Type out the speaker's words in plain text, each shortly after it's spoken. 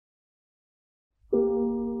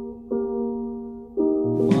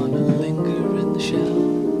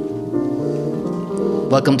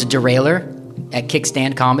Welcome to Derailer at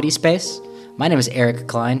Kickstand Comedy Space. My name is Eric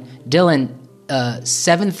Klein. Dylan,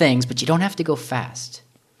 7 things, but you don't have to go fast.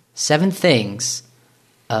 7 things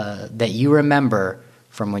that you remember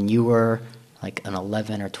from when you were like an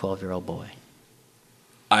 11 or 12-year-old boy.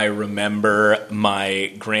 I remember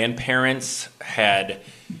my grandparents had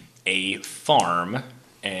a farm,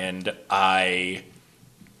 and I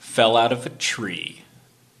fell out of a tree,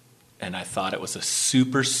 and I thought it was a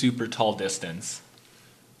super, super tall distance.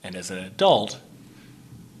 And as an adult,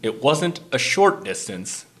 it wasn't a short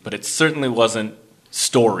distance, but it certainly wasn't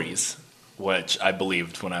stories, which I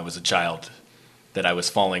believed when I was a child, that I was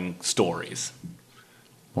falling stories.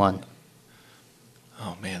 1.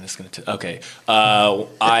 Oh, man, this is going to... Okay.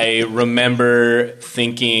 I remember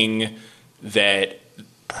thinking that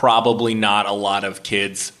probably not a lot of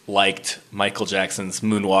kids liked Michael Jackson's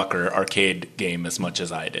Moonwalker arcade game as much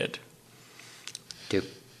as I did. 2.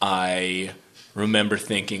 I remember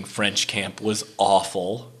thinking French camp was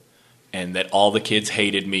awful and that all the kids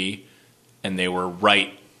hated me, and they were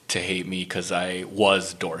right to hate me because I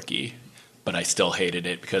was dorky, but I still hated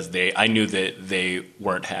it because I knew that they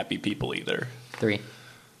weren't happy people either. 3.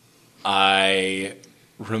 I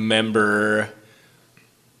remember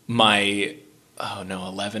my... Oh, no,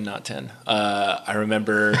 11, not 10. I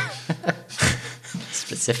remember...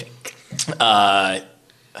 Specific. I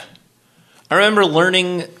remember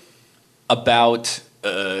learning about...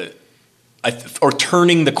 or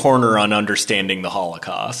turning the corner on understanding the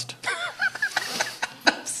Holocaust.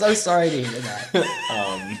 So sorry to hear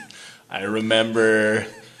that. I remember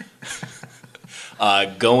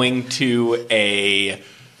going to a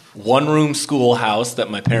one-room schoolhouse that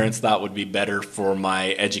my parents thought would be better for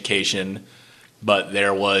my education, but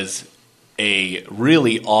there was a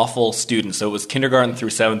really awful student. So it was kindergarten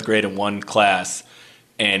through 7th grade in one class,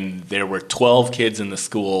 and there were 12 kids in the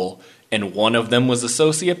school, and one of them was a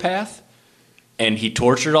sociopath, and he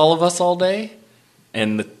tortured all of us all day,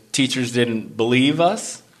 and the teachers didn't believe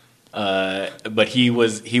us, but he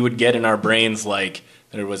would get in our brains like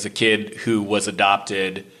there was a kid who was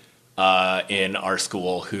adopted in our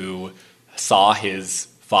school who saw his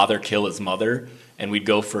father kill his mother, and we'd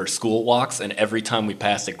go for school walks, and every time we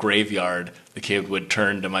passed a graveyard, the kid would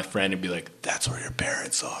turn to my friend and be like, "That's where your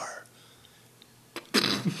parents are."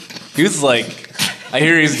 He was like, I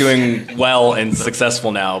hear he's doing well and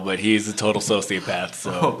successful now, but he's a total sociopath,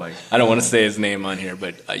 so I don't want to say his name on here,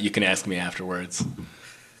 but you can ask me afterwards.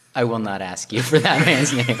 I will not ask you for that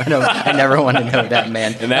man's name. I never want to know that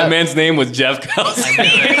man. And that man's name was Jeff Kelsey.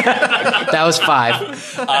 That was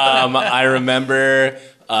 5. I remember...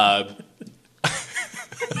 I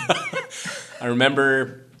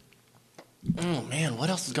remember... Oh, man, what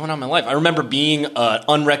else is going on in my life? I remember being an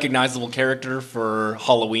unrecognizable character for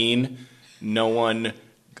Halloween. No one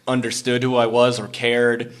understood who I was or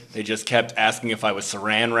cared. They just kept asking if I was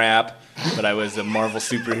Saran Wrap, but I was a Marvel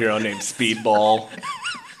superhero named Speedball.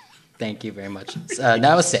 Thank you very much.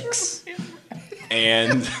 That was 6.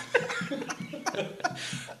 And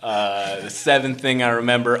the 7th thing I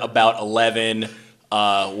remember about 11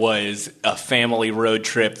 was a family road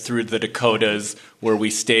trip through the Dakotas where we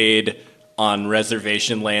stayed on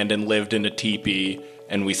reservation land and lived in a teepee,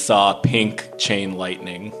 and we saw pink chain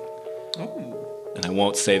lightning. Ooh. And I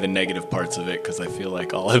won't say the negative parts of it because I feel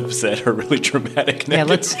like all I've said are really dramatic. Yeah,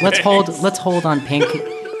 let's hold on pink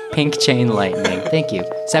chain lightning. Thank you.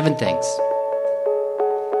 7 things.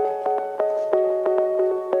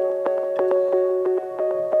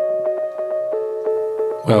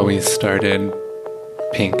 Well, we started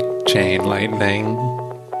Pink Chain Lightning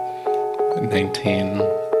in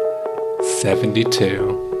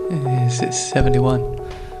 1972. Is it 71?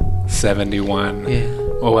 71. Yeah.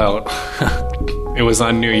 Well, it was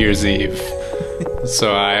on New Year's Eve,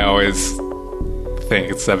 so I always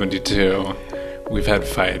think it's 72. We've had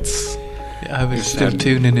fights. I was still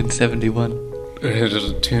tuning in 71.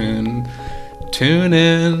 Tune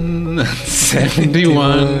in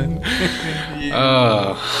 71. Yeah.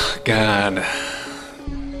 Oh, God.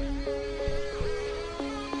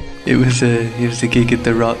 It was a gig at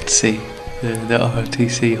the Rotsy, the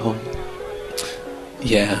RTC hall.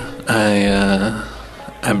 Yeah,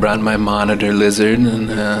 I brought my monitor lizard and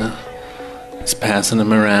was passing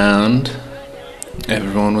him around.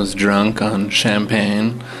 Everyone was drunk on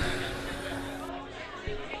champagne.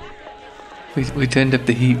 We turned up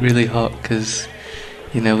the heat really hot because,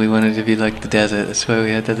 we wanted to be like the desert. That's why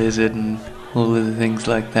we had the lizard and all of the things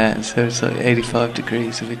like that. And so it's like 85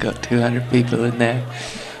 degrees and we got 200 people in there.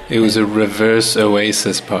 It was a reverse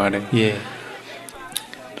Oasis party. Yeah.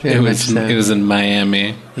 It was in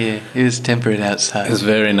Miami. Yeah, it was temperate outside. It was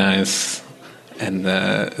very nice. And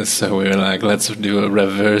so we were like, let's do a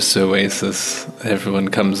reverse Oasis. Everyone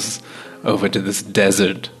comes over to this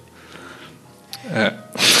desert.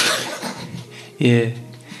 Yeah.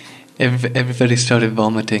 Everybody started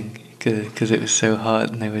vomiting because it was so hot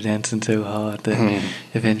and they were dancing so hard that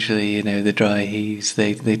eventually, the dry heaves,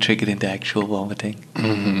 they triggered into actual vomiting.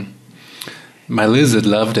 Mm-hmm. My lizard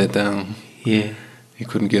loved it, though. Yeah. He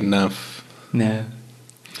couldn't get enough. No.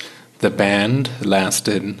 The band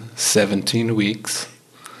lasted 17 weeks.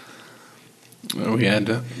 We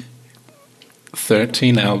had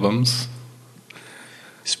 13 albums.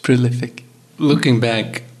 It's prolific. Looking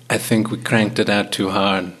back, I think we cranked it out too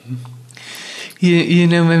hard.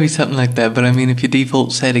 Maybe something like that. But I mean, if your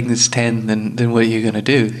default setting is 10, then what are you going to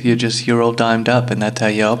do? You're all dimed up, and that's how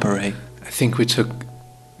you operate. I think we took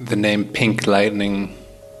the name Pink Lightning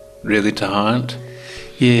really to heart.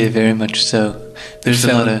 Yeah, very much so. There's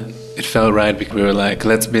a lot of... It felt right because we were like,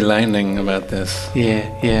 let's be lightning about this.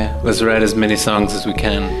 Yeah. Let's write as many songs as we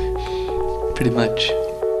can. Pretty much.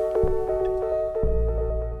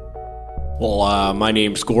 Well, my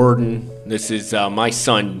name's Gordon. This is my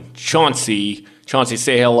son, Chauncey. Chauncey,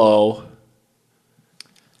 say hello.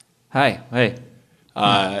 Hi. Hey.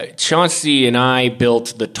 Chauncey and I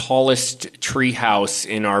built the tallest tree house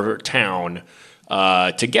in our town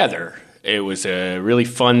together. It was a really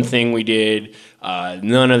fun thing we did.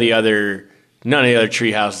 None of the other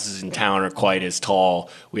tree houses in town are quite as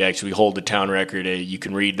tall. We actually hold the town record. You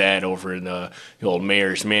can read that over in the old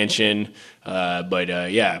mayor's mansion. But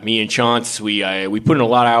me and Chauncey, we put in a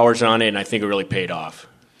lot of hours on it, and I think it really paid off.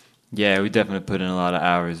 Yeah, we definitely put in a lot of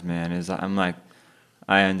hours, man.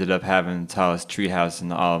 I ended up having the tallest tree house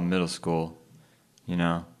in all of middle school,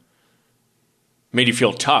 Made you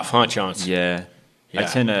feel tough, huh, Chauncey? Yeah.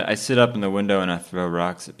 I sit up in the window and I throw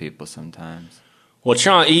rocks at people sometimes. Well,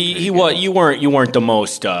 Sean, you weren't the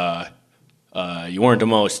most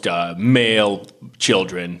male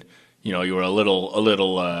children. You were a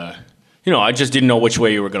little. I just didn't know which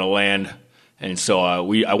way you were going to land, and so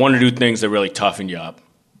I wanted to do things that really toughened you up.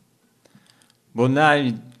 Well, now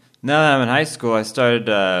that I'm in high school, I started,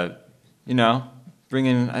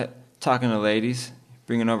 talking to ladies,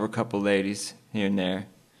 bringing over a couple ladies here and there.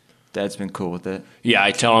 Dad's been cool with it. Yeah,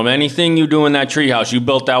 I tell him anything you do in that treehouse, you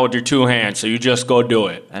built that with your two hands, so you just go do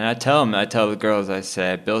it. And I tell the girls, I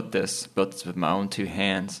say, I built this with my own two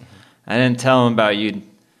hands. I didn't tell them about you.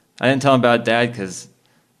 I didn't tell them about Dad because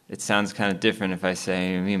it sounds kind of different if I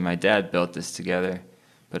say me and my dad built this together.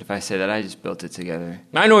 But if I say that I just built it together.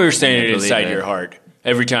 I know you're saying it inside your heart.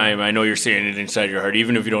 Every time I know you're saying it inside your heart,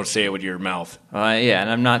 even if you don't say it with your mouth. Yeah, and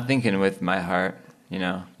I'm not thinking with my heart.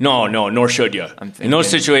 No, nor should you. In those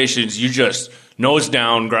situations, you just nose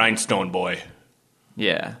down, grindstone boy.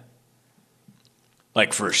 Yeah.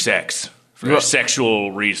 Like for sex, for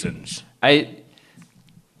sexual reasons. I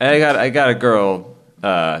got a girl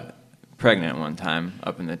pregnant one time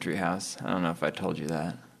up in the treehouse. I don't know if I told you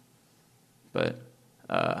that, but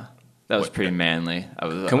that was pretty manly.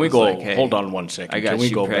 Can we go? Like, hey, hold on one second. I got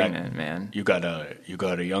you go pregnant, back? Man. You got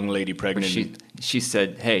a young lady pregnant. She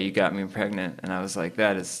said, "Hey, you got me pregnant," and I was like,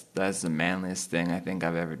 "That's the manliest thing I think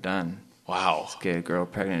I've ever done." Wow. Let's get a girl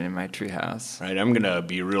pregnant in my treehouse. Right. I'm gonna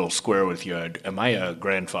be real square with you. Am I a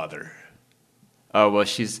grandfather? Oh well,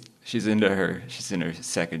 she's in her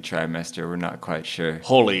second trimester. We're not quite sure.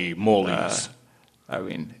 Holy moly's!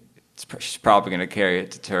 She's probably gonna carry it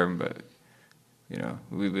to term, but.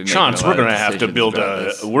 We've been Chance, we're gonna have to build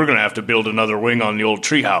another wing on the old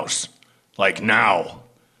treehouse, like now.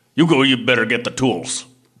 You better get the tools.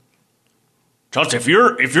 Chance, if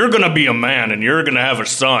you're gonna be a man and you're gonna have a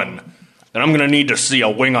son, then I'm gonna need to see a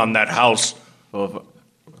wing on that house. Well,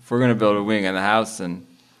 if we're gonna build a wing on the house, then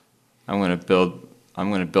I'm gonna build a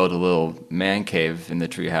little man cave in the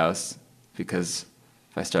treehouse because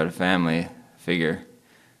if I start a family, I figure,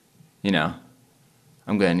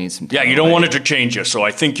 I'm going to need some time. Yeah, you don't want it to change you, so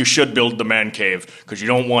I think you should build the man cave because you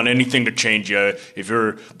don't want anything to change you.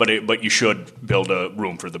 But you should build a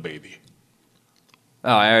room for the baby.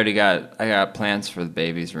 Oh, I got plans for the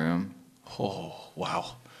baby's room. Oh,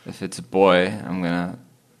 wow. If it's a boy, I'm going to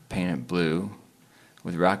paint it blue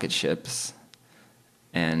with rocket ships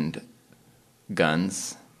and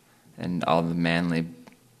guns and all the manly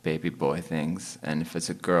baby boy things. And if it's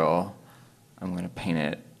a girl, I'm going to paint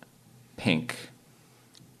it pink.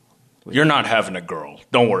 You're not having a girl.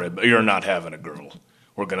 Don't worry. You're not having a girl.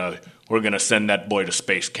 We're gonna send that boy to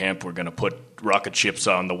space camp. We're gonna put rocket ships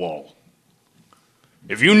on the wall.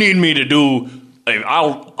 If you need me to do,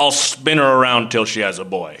 I'll spin her around till she has a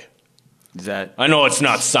boy. Is that I know it's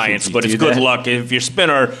not science, Should you but it's do good that? luck. If you spin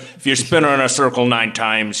her in a circle 9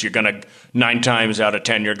 times, you're gonna 9 times out of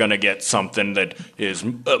 10 you're gonna get something that is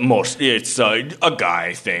it's a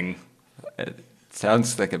guy thing. it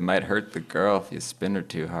sounds like it might hurt the girl if you spin her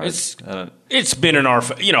too hard. It's been in our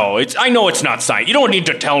I know it's not science. You don't need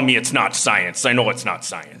to tell me it's not science. I know it's not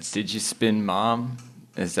science. Did you spin Mom?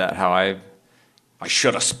 Is that how I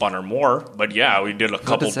should have spun her more, but yeah, we did a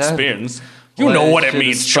couple does that- spins. You Well, know I what it should've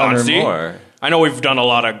means, spun her Chauncey. more. I know we've done a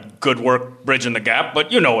lot of good work bridging the gap,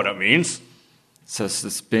 but you know what it means. So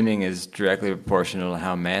the spinning is directly proportional to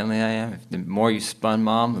how manly I am. If the more you spun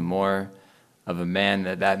Mom, the more of a man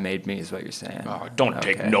that made me, is what you're saying. Oh, don't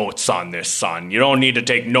take Okay. notes on this, son. You don't need to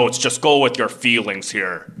take notes. Just go with your feelings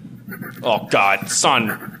here. Oh, God,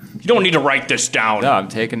 son. You don't need to write this down. No, I'm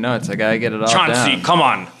taking notes. I gotta get it all Chauncey, down. come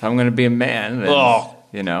on. If I'm gonna be a man, then, Oh.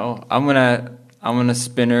 you know, I'm gonna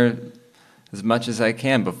spin her as much as I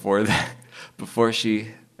can before she.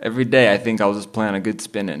 Every day, I think I'll just plan a good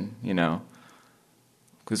spinning, you know,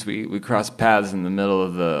 because we cross paths in the middle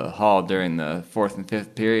of the hall during the 4th and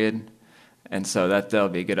 5th period, and so that'll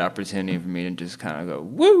be a good opportunity for me to just kind of go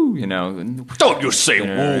woo, you know. And Don't you say spin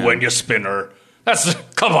her woo around. when you spin her. That's,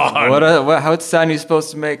 come on. What sound are you supposed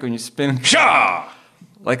to make when you spin? Sha!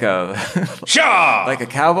 Like a Sha! like a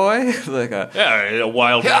cowboy, like a.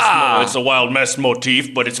 Yeah, it's a wild mess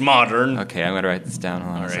motif, but it's modern. Okay, I'm gonna write this down.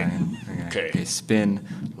 Hold on All a right. second. Okay. Spin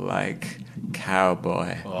like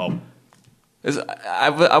cowboy. Oh,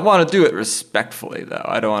 I want to do it respectfully, though.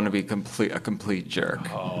 I don't want to be a complete jerk.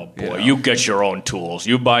 oh boy, You know? you get your own tools.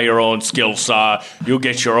 You buy your own skill saw. You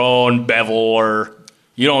get your own beveler.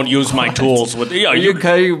 You don't use my tools with. Yeah, You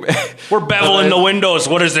we're beveling the windows.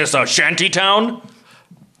 What is this, a shanty town?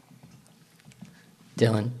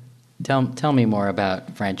 Dylan, tell me more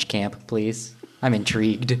about French camp, please. I'm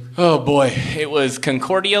intrigued. Oh boy, it was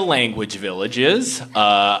Concordia Language Villages.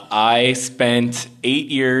 I spent 8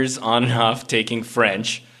 years on and off taking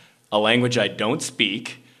French, a language I don't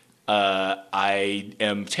speak. I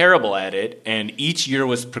am terrible at it, and each year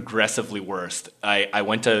was progressively worse. I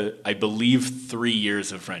went to, I believe, 3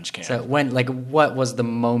 years of French camp. So what was the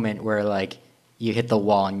moment where you hit the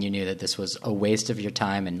wall and you knew that this was a waste of your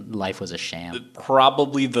time and life was a sham?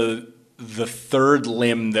 Probably the third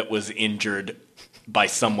limb that was injured by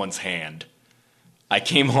someone's hand. I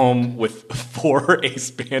came home with 4 ace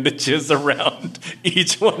bandages around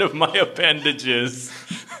each one of my appendages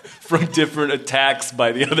from different attacks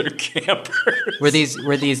by the other campers. Were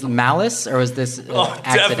these malice or was this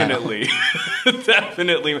accidental?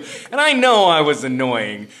 Definitely. And I know I was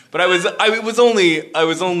annoying, but I was only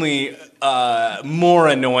more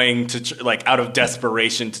annoying to out of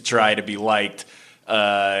desperation to try to be liked.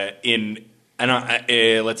 Let's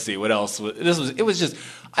see what else. It was just,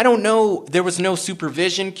 I don't know. There was no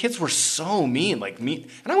supervision. Kids were so mean, and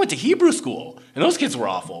I went to Hebrew school, and those kids were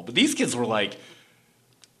awful. But these kids were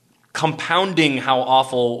compounding how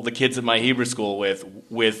awful the kids at my Hebrew school with.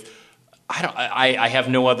 I have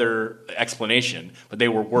no other explanation, but they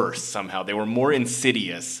were worse somehow. They were more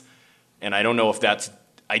insidious, and I don't know if that's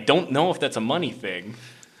a money thing.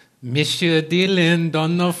 Monsieur Dylan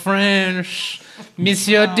don't know French.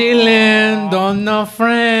 Monsieur Dylan don't know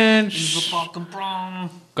French.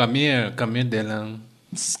 Come here, Dylan.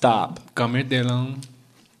 Stop. Come here, Dylan.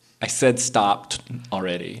 I said stopped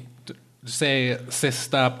already. Say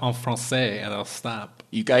stop en français, alors stop.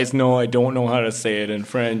 You guys know I don't know how to say it in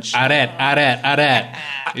French. Arrête.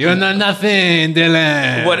 You know nothing,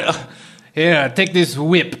 Dylan. What? Here, take this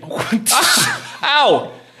whip.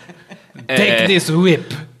 Ow! Take this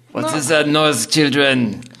whip. What is that noise,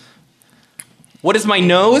 children? What is my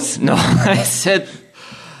nose? No, I said,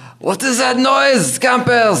 what is that noise,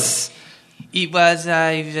 campers? It was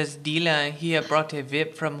Dylan. He brought a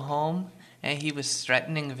whip from home, and he was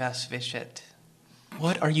threatening us with it.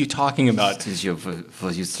 What are you talking about? Were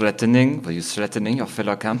you threatening your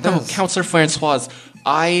fellow campers? No, Counselor Francoise,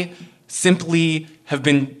 I simply have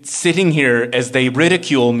been sitting here as they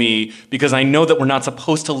ridicule me because I know that we're not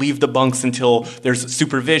supposed to leave the bunks until there's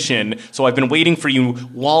supervision. So I've been waiting for you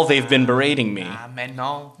while they've been berating me. Man,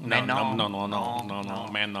 No, man, no.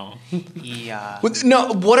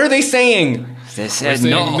 No, what are they saying? They said Say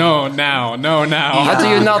no. no, now. How do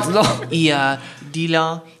you not know?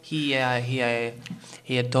 Dylan, he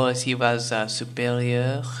had told us he was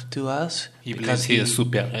superior to us. He believes he is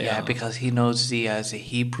superior. Yeah, because he knows the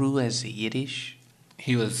Hebrew as the Yiddish.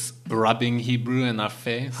 He was rubbing Hebrew in our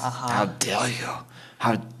face. How dare you?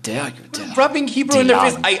 How dare you dare? Rubbing Hebrew in their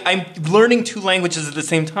face. Dilan. I'm learning two languages at the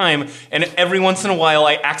same time, and every once in a while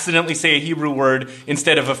I accidentally say a Hebrew word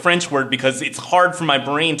instead of a French word because it's hard for my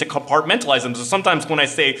brain to compartmentalize them. So sometimes when I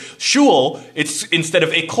say shul, it's instead of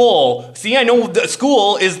école. See, I know the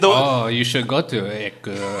school is the... Oh, you should go to école.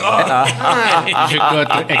 You should go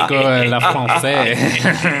to école la français.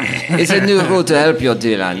 It's a new rule to help you,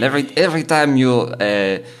 Dylan. Every time you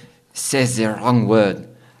say the wrong word,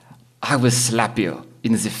 I will slap you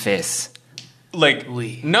in the face. Like,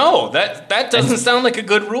 no, that doesn't sound like a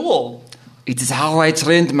good rule. It is how I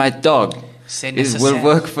trained my dog. It will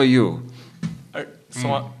work for you.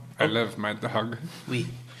 I love my dog. Oui.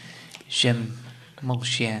 J'aime mon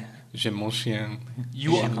chien. J'aime mon chien.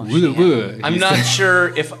 I'm not sure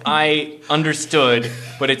if I understood,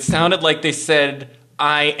 but it sounded like they said,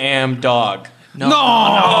 I am dog. No.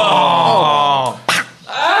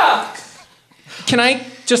 Can I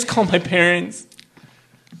just call my parents?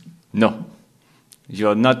 No. You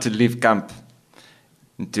are not to leave camp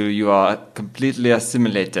until you are completely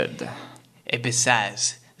assimilated. And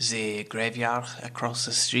besides, the graveyard across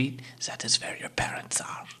the street, that is where your parents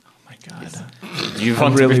are. Oh my God. You I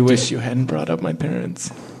really wish you hadn't brought up my parents.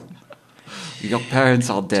 Your parents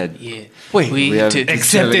are dead. Yeah. Wait, We have to,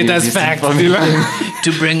 Accept it as fact.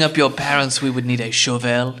 to bring up your parents, we would need a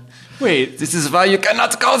shovel. Wait, This is why you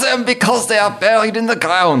cannot call them because they are buried in the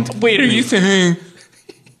ground. wait, are you saying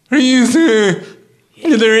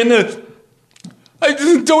they're in the... I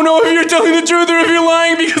just don't know if you're telling the truth or if you're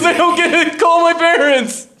lying because I don't get to call my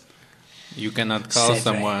parents. You cannot call Cedric.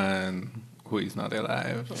 someone who is not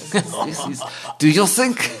alive. Do you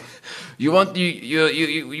think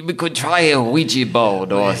we could try a Ouija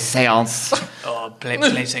board or a seance? Or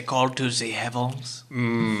place a call to the heavens.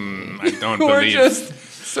 I don't You are believe. just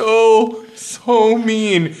so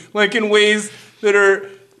mean. Like in ways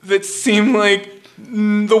that seem like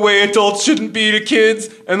the way adults shouldn't be to kids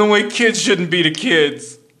and the way kids shouldn't be to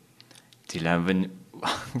kids. Dylan,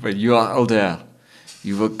 when you are older,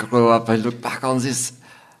 you will grow up and look back on this,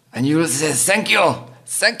 and you will say, thank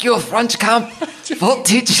you, French camp, for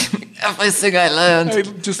teaching me everything I learned. I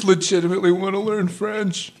just legitimately want to learn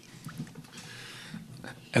French.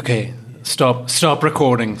 Okay, stop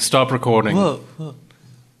recording. Stop recording. Whoa.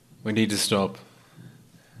 We need to stop.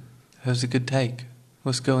 That was a good take.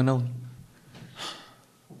 What's going on?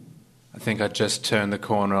 I think I just turned the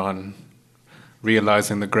corner on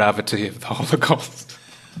realizing the gravity of the Holocaust.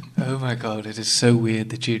 Oh my God, it is so weird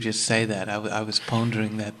that you just say that. I was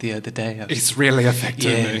pondering that the other day. It's really affected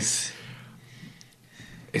me. Yes.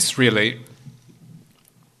 It's really...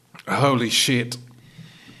 Holy shit.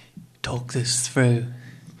 Talk this through.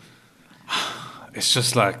 It's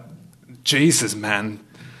just like, Jesus, man.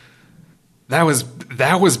 That was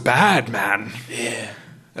bad, man. Yeah.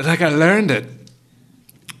 Like I learned it,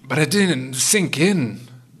 but it didn't sink in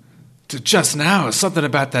to just now. Something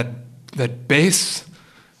about that bass,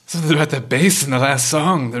 something about that bass in the last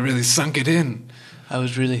song that really sunk it in. I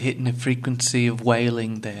was really hitting a frequency of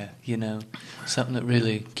wailing there, you know. Something that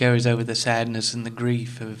really carries over the sadness and the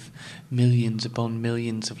grief of millions upon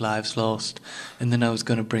millions of lives lost. And then I was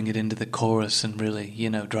going to bring it into the chorus and really,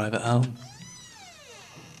 drive it home.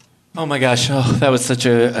 Oh my gosh! Oh, that was such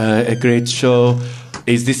a great show.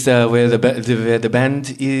 Is this where the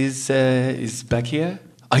band is back here?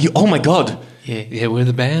 Are you? Oh my God! Yeah, we're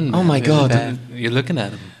the band. Oh my We're God! the band. You're looking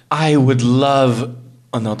at them. I would love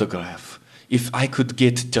an autograph. If I could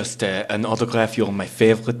get just an autograph, you're my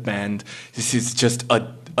favorite band. This is just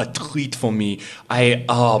a treat for me.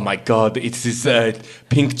 Oh my God! It's this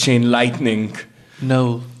Pink Chain Lightning.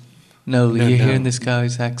 No, you're hearing this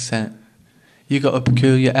guy's accent. You got a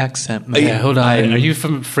peculiar accent, man. Yeah, hold on. Are you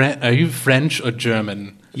from Are you French or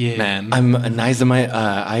German? Yeah. Man. I'm neither.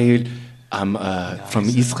 I'm from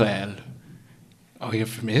Israel. Oh, you're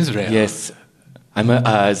from Israel. Yes, I'm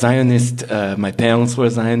a Zionist. My parents were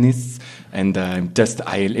Zionists, and I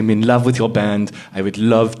am in love with your band. I would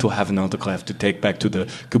love to have an autograph to take back to the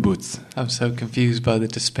kibbutz. I'm so confused by the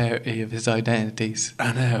disparity of his identities.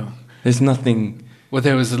 I know. There's nothing. Well,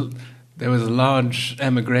 there was a large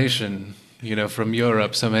emigration, from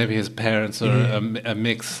Europe. So maybe his parents are a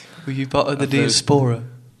mix. Were you part of the Of those- diaspora?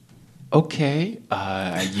 Okay.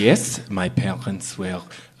 Yes, my parents were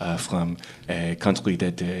from a country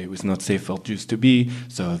that was not safe for Jews to be.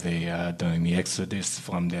 So they, during the exodus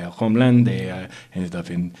from their homeland, they ended up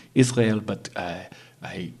in Israel. But I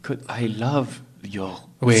love your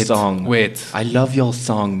song. Wait. I love your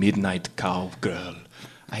song, Midnight Cowgirl.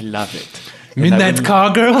 I love it. And I Midnight would-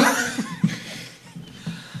 Car Girl?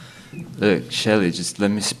 Look, Shelly, just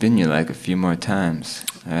let me spin you like a few more times.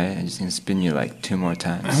 All right? I'm just gonna spin you like 2 more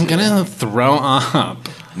times. I'm gonna throw up.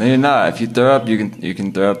 No, you're not. If you throw up, you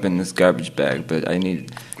can throw up in this garbage bag. But I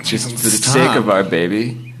need, just for the Stop. sake of our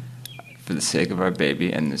baby,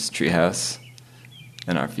 and this treehouse,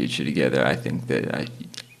 and our future together, I think that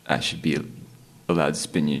I should be allowed to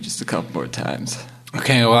spin you just a couple more times.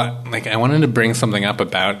 Okay, well, like, I wanted to bring something up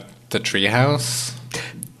about the treehouse.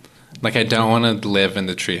 Like, I don't want to live in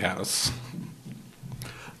the treehouse.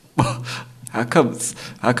 How come you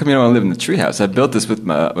don't want to live in the treehouse? I built this with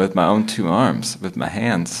my own 2 arms, with my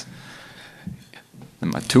hands,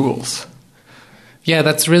 and my tools. Yeah,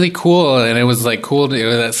 that's really cool, and it was, like, cool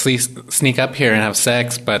to sneak up here and have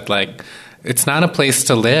sex, but, like, it's not a place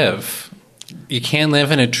to live. You can't live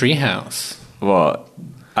in a treehouse. Well,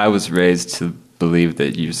 I was raised to believe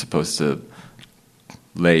that you're supposed to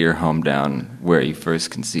lay your home down where you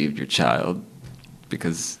first conceived your child,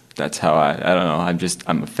 because that's how I don't know,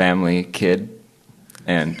 I'm a family kid,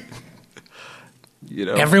 and you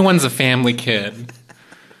know, Everyone's a family kid.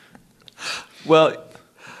 well,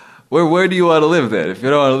 where do you want to live then? If you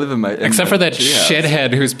don't want to live in my Except for that treehouse?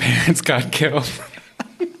 shithead whose parents got killed.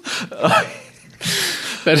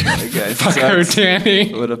 That guy fucker, sucks.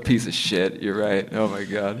 Danny. What a piece of shit! You're right. Oh my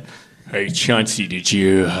god. Hey, Chauncey, did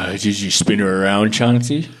you spin her around,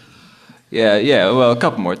 Chauncey? Yeah. Well, a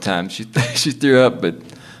couple more times. She threw up, but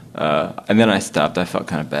and then I stopped. I felt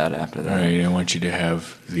kind of bad after All that. right, I want you to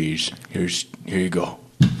have these. Here you go.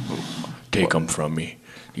 Take them from me.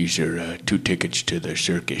 These are 2 tickets to the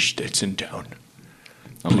circus that's in town.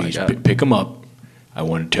 Oh my Please God. pick them up. I'm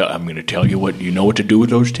going to tell you what. You know what to do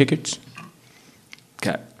with those tickets?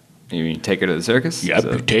 Okay. You mean take her to the circus? Yep.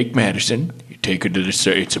 So- You take Madison. You take her to the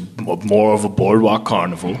circus. It's more of a boardwalk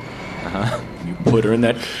carnival. You put her in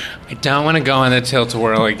that. I don't want to go on the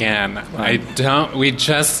tilt-a-whirl again. I don't. We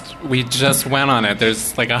just went on it.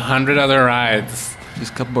 There's like 100 other rides.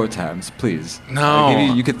 Just a couple more times, please.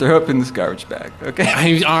 No. You could throw up in this garbage bag, okay?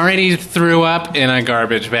 I already threw up in a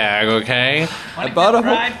garbage bag, okay? I bought a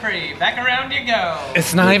whole... Ride free. Back around you go.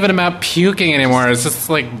 It's not even about puking anymore. It's just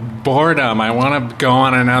like boredom. I want to go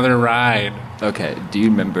on another ride. Okay, do you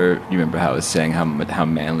remember how I was saying how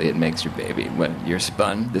manly it makes your baby when you're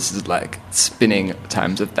spun? This is like spinning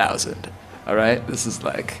times 1,000, all right? This is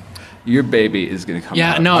like, your baby is going to come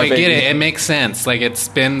Yeah, out. no, Our I get baby- it. It makes sense. Like, it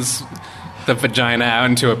spins the vagina out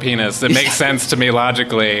into a penis. It makes sense to me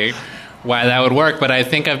logically why that would work, but I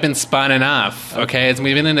think I've been spun enough, okay?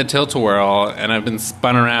 We've been in a tilt-a-whirl, and I've been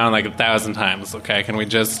spun around like 1,000 times, okay? Can we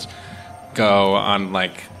just go on,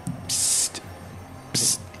 like... Psst,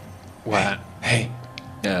 psst, what? Hey,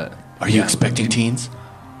 Yeah. are you expecting teens?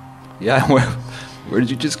 Yeah, where did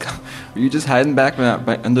you just go? Were you just hiding back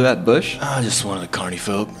under that bush? Just one of the carny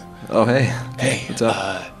folk. Oh, hey. Hey, What's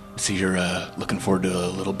up? so you're looking forward to a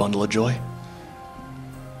little bundle of joy?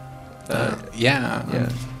 Yeah. Yeah.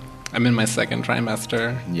 I'm in my 2nd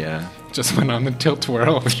trimester. Yeah. Just went on the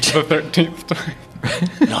tilt-a-whirl for the 13th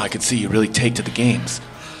time. No, I could see you really take to the games.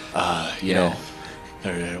 You Yeah.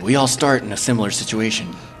 know, we all start in a similar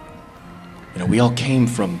situation. You know, we all came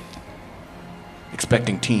from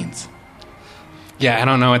expecting teens. Yeah, I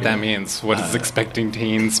don't know what that means. What does expecting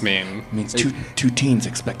teens mean? It means two teens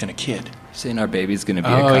expecting a kid. Saying our baby's going to be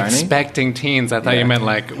Oh, a carny? expecting teens. I thought Yeah. you meant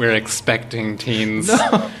like we're expecting teens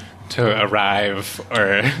to arrive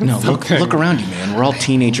or No, look something. around you, man. We're all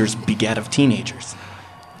teenagers begat of teenagers.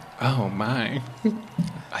 Oh my!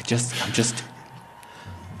 I'm just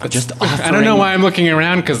I don't know offering- why I'm looking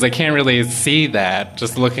around because I can't really see that.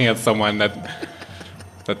 Just looking at someone that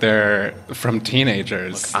they're from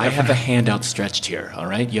teenagers. I have a hand outstretched here, all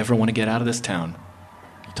right? You ever want to get out of this town,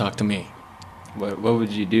 you talk to me. What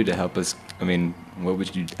would you do to help us? I mean, what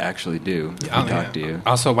would you actually do if we talked to you?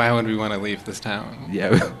 Also, why would we want to leave this town? Yeah.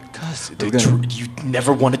 Because We're gonna- you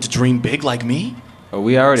never wanted to dream big like me? Well,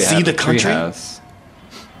 we already See have the a country? treehouse.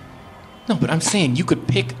 No, but I'm saying you could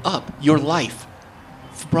pick up your life,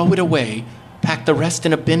 throw it away, pack the rest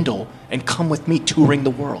in a bindle, and come with me touring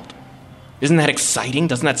the world. Isn't that exciting?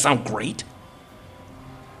 Doesn't that sound great?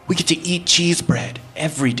 We get to eat cheese bread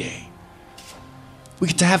every day. We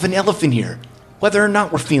get to have an elephant here, whether or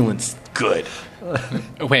not we're feeling good.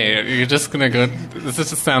 Wait, you're just gonna go? This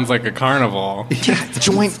just sounds like a carnival. Yeah,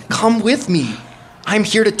 come with me. I'm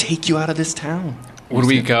here to take you out of this town. Would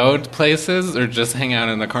we go to places or just hang out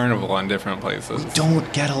in the carnival on different places?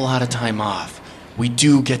 Don't get a lot of time off. We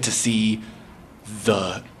do get to see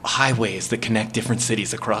the highways that connect different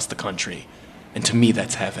cities across the country. And to me,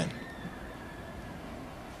 that's heaven.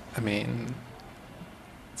 I mean,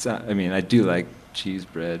 I do like cheese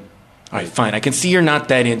bread. All right, fine. I can see you're not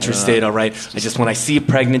that interested, all right? I just, when I see a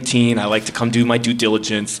pregnant teen, I like to come do my due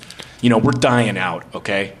diligence. You know, we're dying out,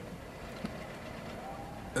 okay?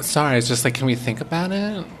 Sorry, it's just like, can we think about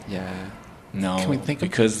it? Yeah. No, Can we think of-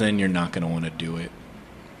 because then you're not going to want to do it.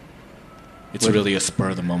 It's really a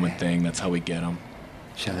spur-of-the-moment thing. That's how we get them.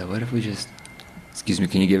 Shelly, what if we just... Excuse me,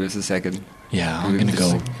 can you give us a second? Yeah, I'm going to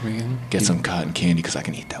go get some cotton candy because I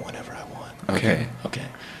can eat that whenever I want. Okay. Okay.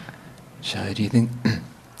 Shelly, do you think...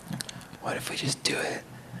 what if we just do it?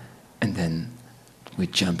 And then we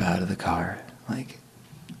jump out of the car, like,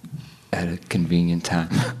 at a convenient time.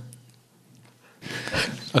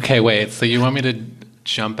 Okay, wait. So you want me to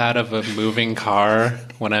jump out of a moving car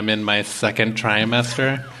when I'm in my second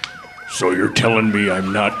trimester? So you're telling me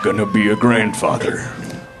I'm not going to be a grandfather?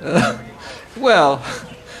 Well,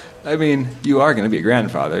 I mean, you are going to be a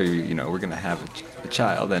grandfather. You know, we're going to have a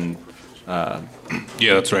child, and... Yeah,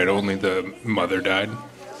 that's right. Only the mother died.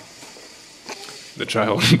 The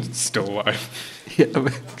child is still alive. Yeah,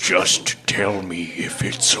 but Just tell me if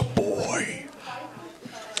it's a boy.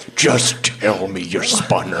 Just tell me your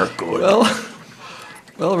spun are good.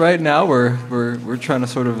 well, right now we're trying to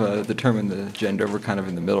sort of determine the gender. We're kind of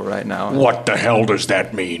in the middle right now. What the hell does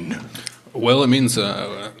that mean? Well, it means,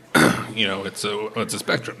 it's a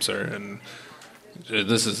spectrum, sir, and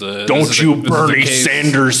this is a... Don't you Bernie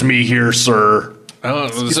Sanders me here, sir. Oh,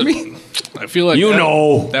 Excuse me? I feel like You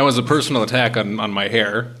know. that was a personal attack on my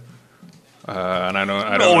hair, and I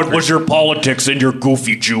don't. No, it was your politics and your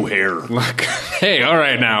goofy Jew hair. Look, hey, all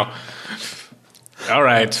right now, all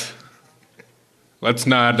right. Let's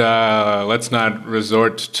not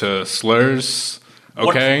resort to slurs,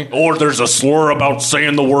 okay? Or there's a slur about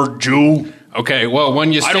saying the word Jew. Okay, well,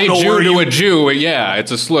 when you I say don't know Jew where to you- a Jew, yeah,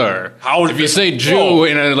 it's a slur. How is if you it- say Jew Whoa.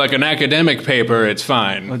 in an academic paper, it's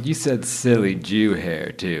fine. Well, you said silly Jew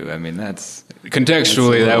hair too. I mean, that's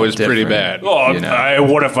Contextually, It's a that little was pretty different. bad. Oh, You know.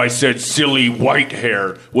 what if I said silly white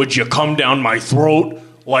hair? Would you come down my throat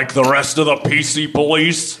like the rest of the PC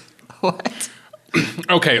police? what?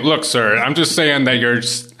 Okay, look, sir, I'm just saying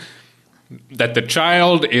that the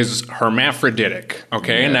child is hermaphroditic.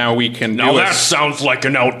 Okay, now we can. Now do that sounds like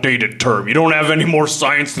an outdated term. You don't have any more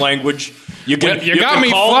science language. You Well, you got can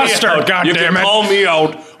me call flustered, out. You goddammit. can call me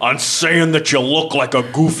out on saying that you look like a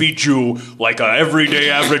goofy Jew, like a everyday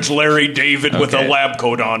average Larry David with a Okay. lab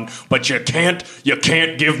coat on, but you can't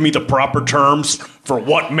give me the proper terms for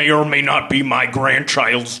what may or may not be my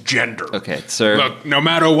grandchild's gender. Okay, sir. Look, no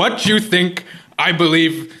matter what you think, I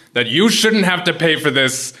believe that you shouldn't have to pay for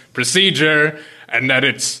this procedure, and that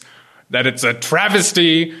it's a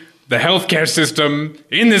travesty, the healthcare system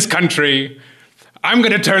in this country. I'm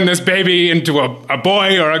going to turn this baby into a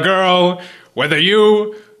boy or a girl, whether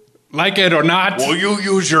you like it or not. Well, you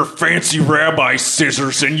use your fancy rabbi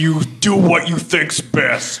scissors and you do what you think's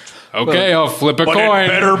best. Okay, I'll flip a But coin. it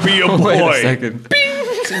better be a boy. Wait a second.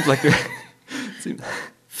 Seems like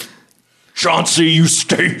Chauncey, you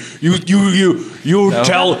stay. You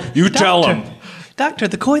tell him. Doctor,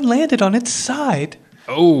 the coin landed on its side.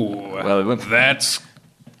 Oh, Well, it went- that's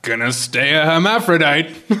gonna stay a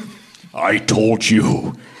hermaphrodite. I told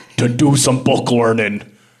you to do some book learning,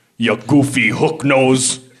 you goofy hook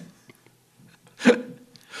nose.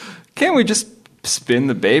 Can't we just spin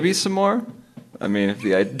the baby some more? I mean, if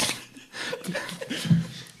the idea.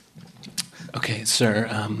 Okay, sir.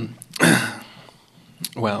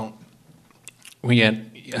 Well, we at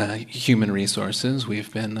Human Resources,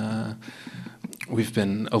 we've been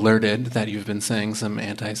alerted that you've been saying some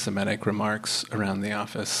anti-Semitic remarks around the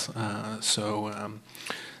office.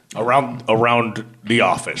 Around the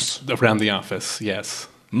office. Around the office, yes.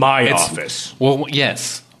 My It's- office. Well,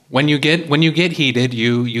 yes. When you get heated,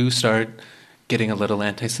 you start getting a little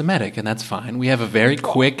anti-Semitic, and that's fine. We have a very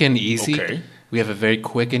quick and easy. Okay. We have a very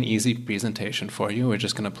quick and easy presentation for you. We're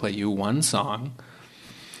just going to play you one song,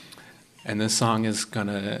 and this song is going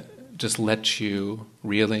to just let you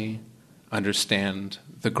really understand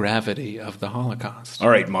the gravity of the Holocaust. All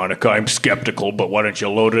right, Monica, I'm skeptical, but why don't you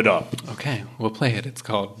load it up? Okay, we'll play it. It's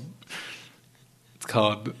called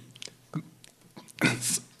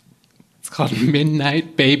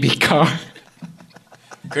Midnight Baby Car.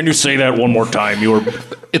 Can you say that one more time?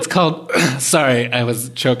 It's called. Sorry, I was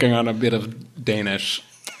choking on a bit of Danish.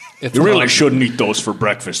 It's You really called- shouldn't eat those for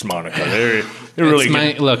breakfast, Monica. They're really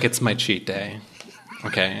Look, it's my cheat day.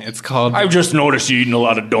 Okay, it's called. I've just noticed you eating a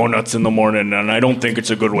lot of donuts in the morning, and I don't think it's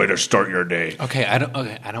a good way to start your day. Okay, I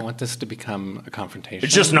don't want this to become a confrontation.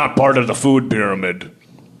 It's just not part of the food pyramid.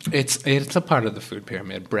 It's a part of the food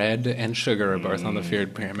pyramid. Bread and sugar are both on the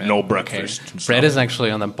food pyramid. No Okay? breakfast and Bread stuff. is actually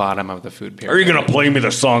on the bottom of the food pyramid. Are you going to play me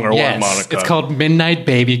the song or Yes, what, Monica? it's called Midnight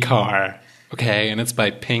Baby Car. Okay, and it's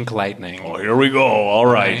by Pink Lightning. Oh, here we go. All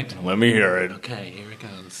right. Let me hear it. Okay, here it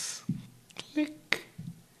goes. Click.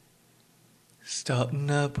 Starting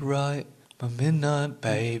up right, my midnight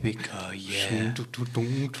baby car, yeah.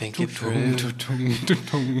 Think it through.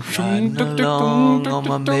 Riding along on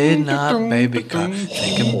my midnight baby car,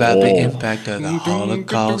 thinking about the impact of the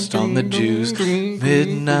Holocaust on the Jews.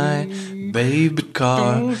 Midnight baby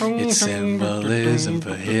car, it's symbolism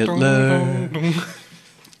for Hitler.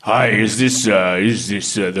 Hi, is this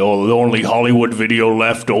the only Hollywood video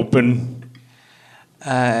left open?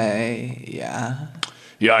 Yeah.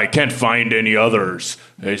 Yeah, I can't find any others.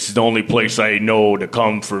 It's the only place I know to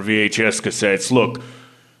come for VHS cassettes. Look,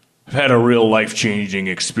 I've had a real life-changing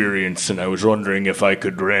experience, and I was wondering if I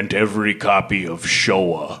could rent every copy of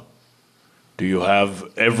Shoah. Do you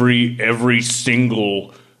have every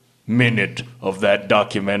single minute of that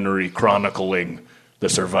documentary chronicling the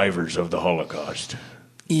survivors of the Holocaust?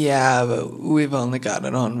 Yeah, but we've only got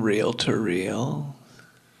it on reel to reel.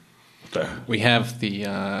 We have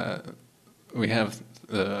the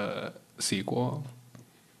sequel,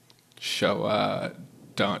 Showa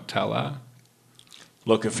Don't Tella.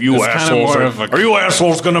 Look, if you It's kinda assholes more of a- are you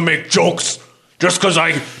assholes gonna make jokes just because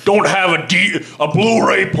I don't have a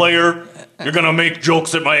Blu-ray player? You're gonna make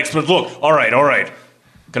jokes at my expense. Look, all right.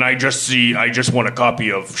 Can I just see? I just want a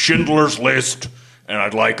copy of Schindler's List, and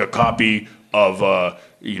I'd like a copy of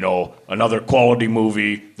another quality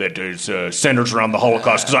movie that is centers around the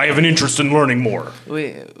Holocaust because I have an interest in learning more.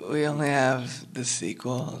 We only have the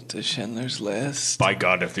sequel to Schindler's List. By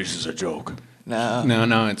God, if this is a joke. No,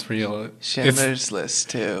 it's real. Schindler's List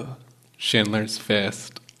too. Schindler's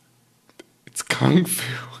Fist. It's Kung Fu.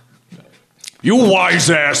 You wise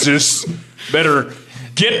asses better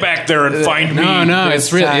get back there and find me. No,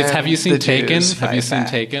 it's real. time Have you seen the Taken? Jews Have you fight seen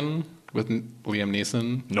back. Taken with Liam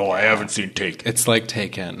Neeson? No, I haven't seen Taken. It's like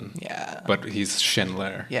Taken. Yeah. But he's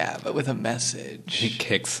Schindler. Yeah, but with a message. He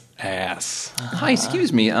kicks ass. Hi,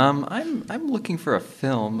 excuse me. I'm looking for a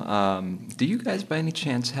film. Do you guys by any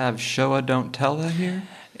chance have Showa Don't Tella here?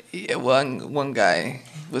 Yeah, one guy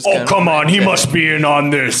was. Oh, gonna come on. rent He it. must be in on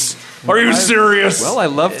this. Are you serious? Well, I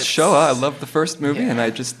loved Showa. I loved the first movie, and I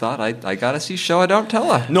just thought I gotta see Showa Don't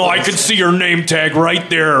Tella. No, I can see your name tag right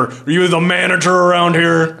there. Are you the manager around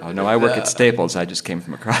here? Oh no, I work at Staples. I just came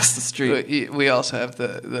from across the street. We also have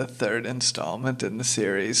the third installment in the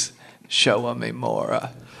series, Showa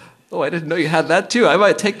Memora. Oh, I didn't know you had that too. I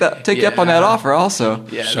might take you up on that offer also.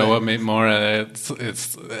 Yeah, Showa Memora.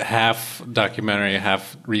 It's half documentary,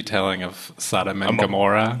 half retelling of Sodom and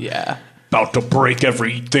Gomorrah. Yeah. About to break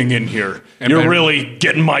everything in here. And You're then- really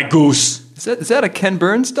getting my goose. Is that a Ken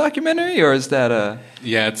Burns documentary or is that a?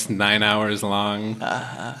 Yeah, it's 9 hours long.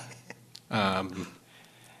 And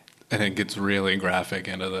it gets really graphic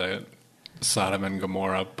into the Sodom and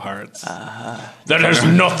Gomorrah parts. That has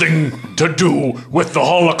nothing to do with the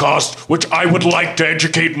Holocaust, which I would like to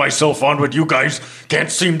educate myself on, but you guys can't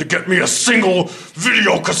seem to get me a single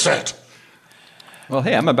video cassette. Well,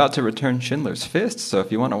 hey, I'm about to return Schindler's Fist, so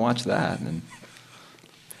if you want to watch that, then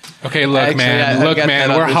Okay, look, Actually, man. I've Look, got man.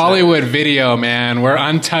 that on We're this Hollywood Video, man. We're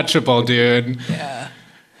untouchable, dude. Yeah.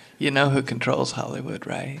 You know who controls Hollywood,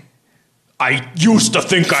 right? I used to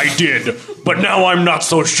think I did, but now I'm not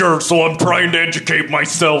so sure, so I'm trying to educate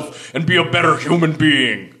myself and be a better human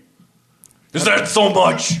being. Is that so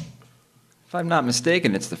much? if I'm not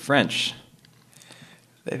mistaken, it's the French.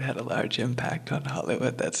 They've had a large impact on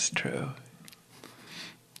Hollywood, that's true.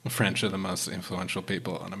 The French are the most influential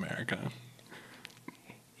people in America.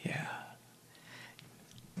 Yeah.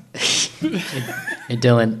 Hey,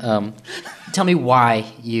 Dylan, tell me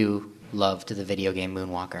why you loved the video game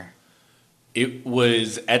Moonwalker. It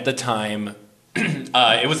was, at the time,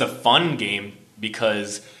 it was a fun game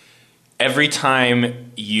because every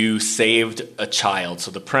time you saved a child,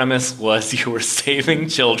 so the premise was you were saving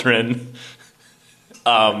children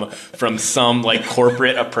from some like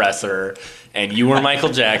corporate oppressor, and you were Michael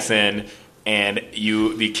Jackson, and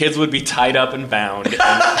the kids would be tied up and bound, and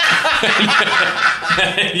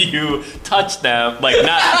you touch them, like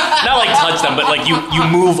not like touch them, but like you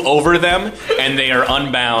move over them, and they are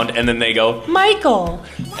unbound, and then they go, Michael,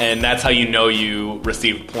 and that's how you know you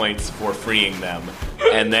received points for freeing them.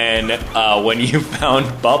 And then when you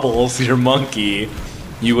found Bubbles, your monkey,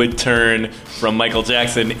 you would turn from Michael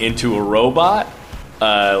Jackson into a robot,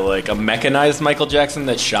 like a mechanized Michael Jackson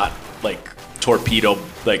that shot like torpedo,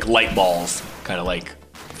 like light balls, kind of like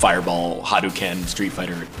Fireball, Hadouken, Street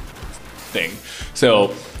Fighter thing.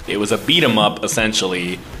 So it was a beat 'em up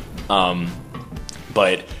essentially,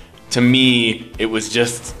 but to me it was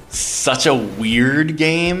just such a weird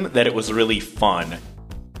game that it was really fun.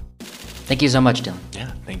 Thank you so much, Dylan.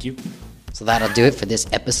 Yeah, thank you. So that'll do it for this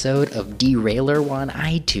episode of Derailer on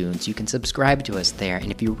iTunes. You can subscribe to us there, and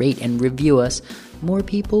if you rate and review us, more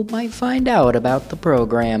people might find out about the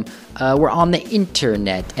program. We're on the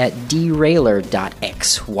internet at derailer.xyz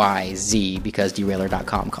because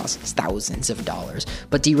derailer.com costs thousands of dollars.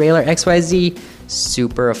 But Derailer XYZ,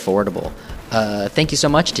 super affordable. Thank you so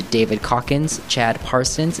much to David Calkins, Chad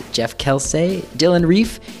Parsons, Jeff Kelsey, Dylan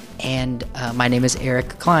Reef, and my name is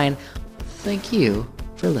Eric Klein. Thank you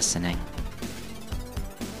for listening.